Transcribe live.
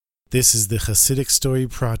This is the Hasidic Story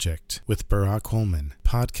Project with Barak Holman,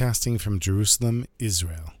 podcasting from Jerusalem,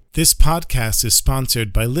 Israel. This podcast is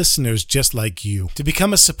sponsored by listeners just like you. To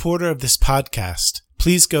become a supporter of this podcast,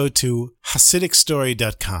 please go to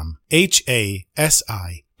HasidicStory.com,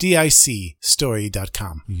 HASIDIC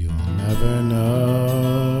story.com. You'll never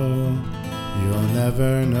know, you'll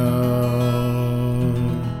never know,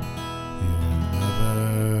 you'll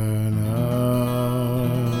never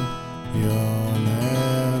know, you'll never know.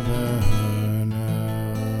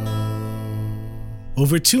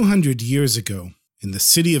 Over 200 years ago, in the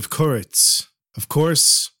city of Koretz, of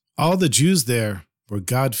course, all the Jews there were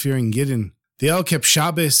God-fearing Yidden. They all kept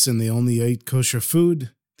Shabbos and they only ate kosher food.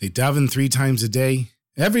 They davened 3 times a day.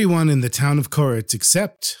 Everyone in the town of Koretz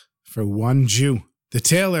except for one Jew, the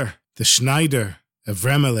tailor, the Schneider of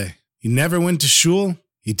Remele. He never went to shul.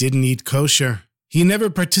 He didn't eat kosher. He never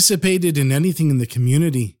participated in anything in the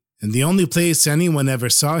community. And the only place anyone ever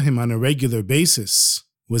saw him on a regular basis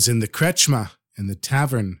was in the Kretschma, in the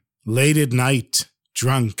tavern, late at night,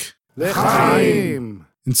 drunk. L'chaim!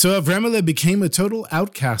 And so Avremele became a total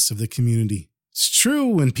outcast of the community. It's true,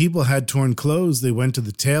 when people had torn clothes, they went to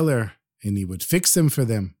the tailor, and he would fix them for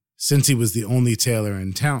them, since he was the only tailor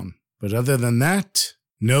in town. But other than that,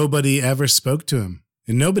 nobody ever spoke to him,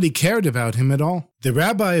 and nobody cared about him at all. The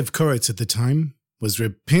rabbi of Koretz at the time was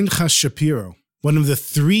Reb Pinchas Shapiro, one of the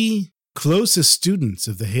 3 closest students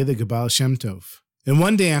of the Heilige Baal Shem Tov. And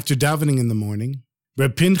one day after davening in the morning,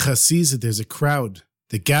 Reb Pinchas sees that there's a crowd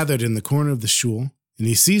that gathered in the corner of the shul, and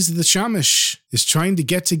he sees that the shamash is trying to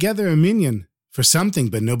get together a minyan for something,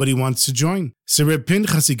 but nobody wants to join. So Reb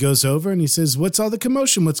Pinchas, he goes over and he says, "What's all the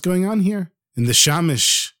commotion? What's going on here?" And the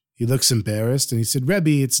shamash, he looks embarrassed and he said,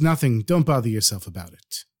 "Rebbe, it's nothing. Don't bother yourself about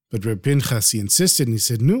it." But Reb Pinchas, he insisted and he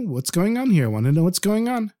said, "No, what's going on here? I want to know what's going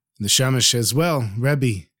on." And the shamash says, "Well,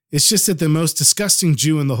 Rebbe, it's just that the most disgusting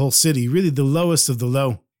Jew in the whole city, really the lowest of the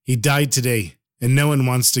low, he died today, and no one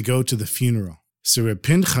wants to go to the funeral." So Reb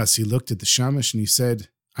Pinchas, he looked at the shamash and he said,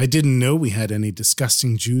 "I didn't know we had any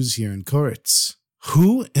disgusting Jews here in Koretz.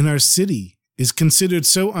 Who in our city is considered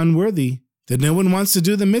so unworthy that no one wants to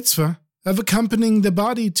do the mitzvah of accompanying the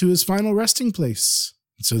body to his final resting place?"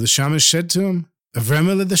 And so the shamash said to him,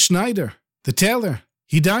 "Avremele the Schneider, the tailor,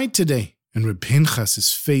 he died today." And Reb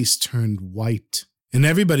Pinchas' face turned white, and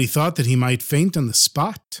everybody thought that he might faint on the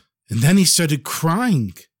spot. And then he started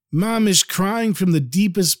crying, mamish crying from the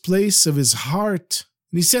deepest place of his heart.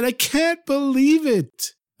 And he said, "I can't believe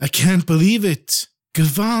it. I can't believe it.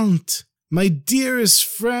 Gewalt, my dearest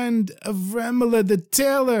friend, Avremele the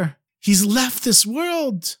tailor, he's left this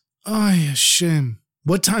world. Ay, Hashem.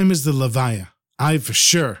 What time is the Levaya? I for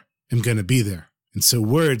sure am going to be there." And so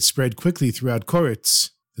word spread quickly throughout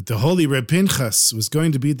Koretz that the holy Reb Pinchas was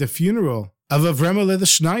going to be at the funeral of Avremele the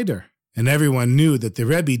Schneider. And everyone knew that the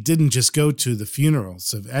Rebbe didn't just go to the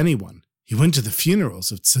funerals of anyone. He went to the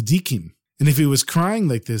funerals of tzaddikim. And if he was crying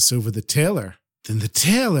like this over the tailor, then the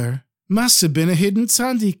tailor must have been a hidden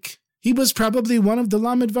tzaddik. He was probably one of the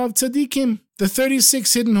Lamed Vav tzaddikim, the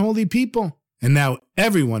 36 hidden holy people. And now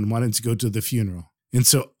everyone wanted to go to the funeral. And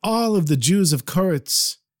so all of the Jews of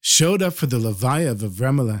Koretz showed up for the Levaya of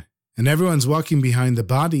Avremele. And everyone's walking behind the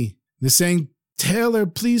body. They're saying, "Tailor,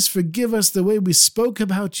 please forgive us the way we spoke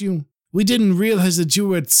about you. We didn't realize that you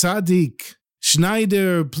were a tzaddik.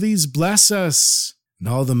 Schneider, please bless us." And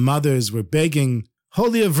all the mothers were begging,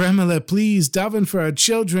 "Holy Avremele, please daven for our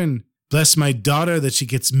children. Bless my daughter that she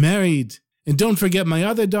gets married. And don't forget my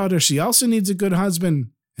other daughter, she also needs a good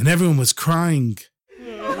husband." And everyone was crying.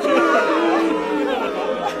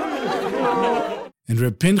 And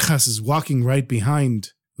Reb Pinchas is walking right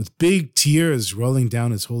behind, with big tears rolling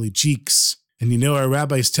down his holy cheeks. And you know, our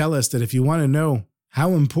rabbis tell us that if you want to know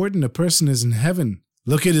how important a person is in heaven,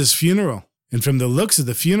 look at his funeral. And from the looks of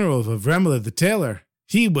the funeral of Avremele the tailor,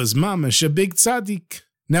 he was mamash a big tzaddik.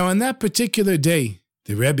 Now on that particular day,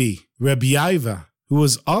 the Rebbe, Reb Yaiva, who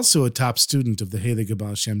was also a top student of the Heilige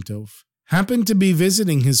Baal Shem Tov, happened to be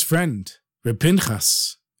visiting his friend, Reb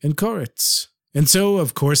Pinchas, in Koretz. And so,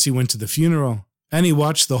 of course, he went to the funeral, and he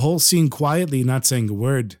watched the whole scene quietly, not saying a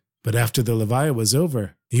word. But after the Levaya was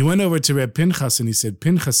over, he went over to Reb Pinchas and he said,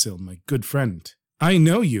 "Pinchasil, my good friend, I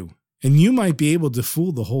know you, and you might be able to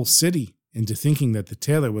fool the whole city into thinking that the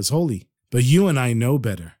tailor was holy. But you and I know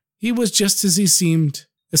better. He was just as he seemed,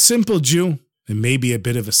 a simple Jew, and maybe a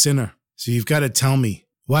bit of a sinner. So you've got to tell me,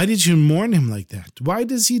 why did you mourn him like that? Why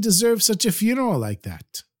does he deserve such a funeral like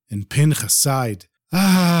that?" And Pinchas sighed.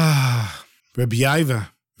 Reb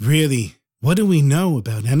Yaiva, really, what do we know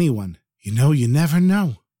about anyone? You know, you never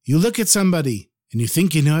know. You look at somebody and you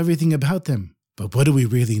think you know everything about them, but what do we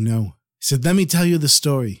really know? He said, "Let me tell you the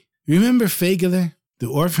story. Remember Fegele, the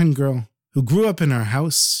orphan girl who grew up in our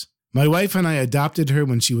house. My wife and I adopted her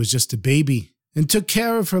when she was just a baby and took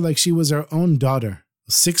care of her like she was our own daughter.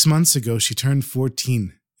 6 months ago, she turned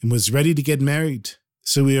 14 and was ready to get married.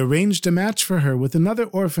 So we arranged a match for her with another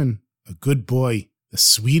orphan, a good boy, the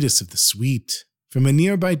sweetest of the sweet, from a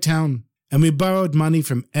nearby town. And we borrowed money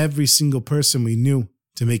from every single person we knew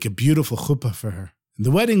to make a beautiful chuppah for her. And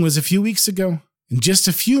the wedding was a few weeks ago. And just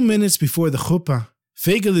a few minutes before the chuppah,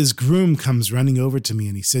 Feigel's groom comes running over to me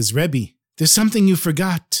and he says, Rebbe, there's something you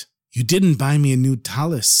forgot. You didn't buy me a new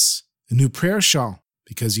talis, a new prayer shawl,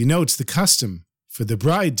 because you know it's the custom for the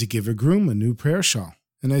bride to give her groom a new prayer shawl.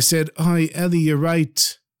 And I said, Oi, Eli, you're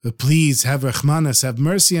right. But please, have Rachmanas, have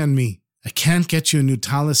mercy on me. I can't get you a new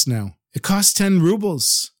talis now. It costs 10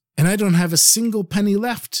 rubles, and I don't have a single penny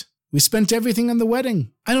left. We spent everything on the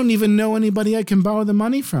wedding. I don't even know anybody I can borrow the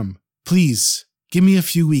money from. Please, give me a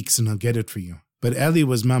few weeks and I'll get it for you. But Eli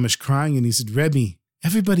was mamish crying and he said, Rebbe,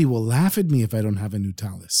 everybody will laugh at me if I don't have a new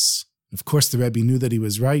talis. Of course, the Rebbe knew that he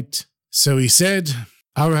was right. So he said,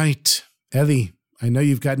 all right, Eli, I know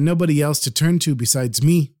you've got nobody else to turn to besides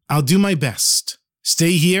me. I'll do my best.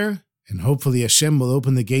 Stay here, and hopefully Hashem will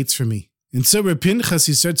open the gates for me. And so Reb Pinchas,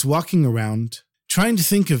 he starts walking around, trying to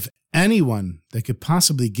think of anyone that could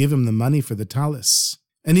possibly give him the money for the talis.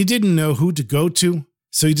 And he didn't know who to go to,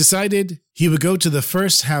 so he decided he would go to the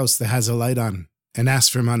first house that has a light on and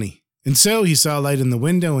ask for money. And so he saw a light in the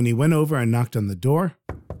window, and he went over and knocked on the door.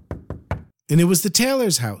 And it was the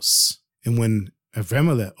tailor's house. And when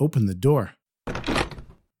Avremele opened the door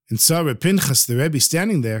and saw Reb Pinchas, the Rebbe,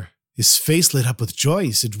 standing there, his face lit up with joy.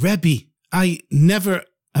 He said, Rebbe, I never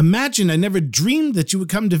dreamed that you would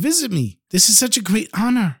come to visit me. This is such a great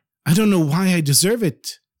honor. I don't know why I deserve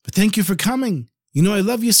it, but thank you for coming. You know, I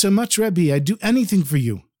love you so much, Rebbe. I'd do anything for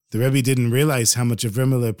you. The Rebbe didn't realize how much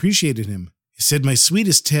Avremele appreciated him. He said, my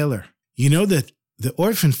sweetest Tailor, you know that the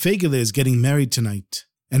orphan Feigele is getting married tonight,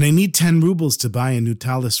 and I need 10 rubles to buy a new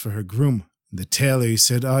talis for her groom. The tailor, he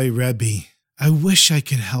said, Oy, Rebbe, I wish I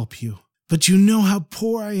could help you, but you know how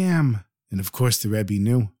poor I am. And of course the Rebbe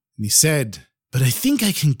knew. And he said, but I think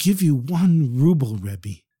I can give you 1 ruble,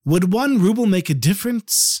 Rebbe. Would 1 ruble make a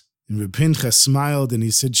difference? And Reb Pinchas smiled and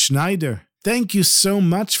he said, Schneider, thank you so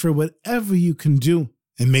much for whatever you can do.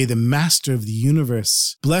 And may the master of the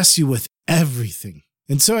universe bless you with everything.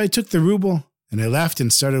 And so I took the ruble and I left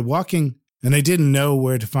and started walking. And I didn't know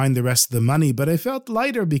where to find the rest of the money, but I felt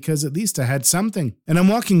lighter because at least I had something. And I'm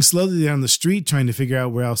walking slowly down the street trying to figure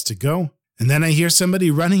out where else to go. And then I hear somebody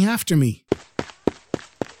running after me.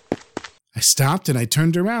 I stopped and I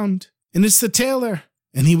turned around. And it's the tailor.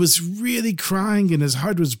 And he was really crying and his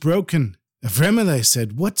heart was broken. Avremele, I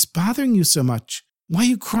said, what's bothering you so much? Why are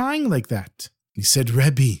you crying like that? He said,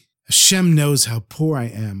 Rebbe, Hashem knows how poor I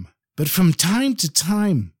am. But from time to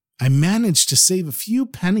time, I managed to save a few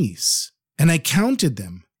pennies. And I counted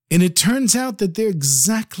them, and it turns out that they're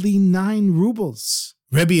exactly 9 rubles.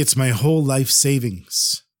 Rebbe, it's my whole life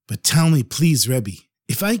savings. But tell me, please, Rebbe,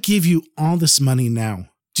 if I give you all this money now,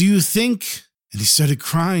 do you think... And he started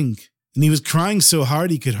crying, and he was crying so hard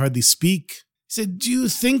he could hardly speak. He said, do you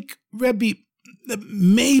think, Rebbe, that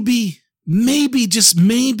maybe, just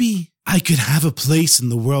maybe, I could have a place in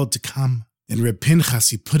the world to come? And Reb Pinchas,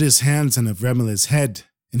 he put his hands on Avremele's head,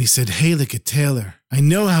 and he said, hey, look at Tailor. I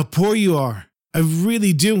know how poor you are. I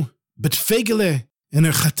really do. But Feigele and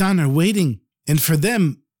her chatan are waiting. And for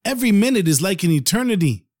them, every minute is like an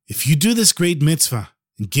eternity. If you do this great mitzvah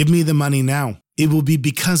and give me the money now, it will be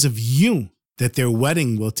because of you that their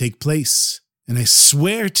wedding will take place. And I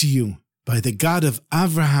swear to you, by the God of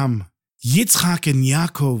Avraham, Yitzchak, and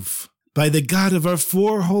Yaakov, by the God of our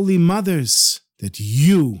 4 holy mothers, that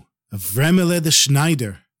you, Avremele the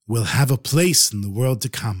Schneider, will have a place in the world to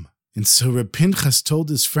come. And so Reb Pinchas told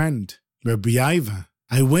his friend, Rabbi Yaiva,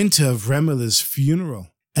 I went to Avremele's funeral,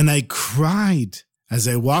 and I cried as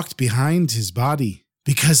I walked behind his body,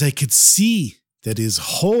 because I could see that his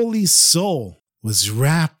holy soul was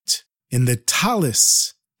wrapped in the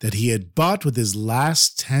talis that he had bought with his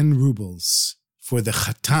last 10 rubles for the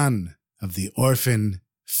chatan of the orphan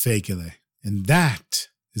Feigele. And that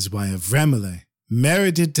is why Avremele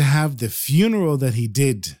merited to have the funeral that he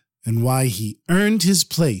did, and why he earned his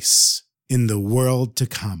place in the world to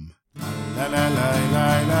come. La, la, la,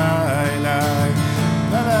 la, la, la.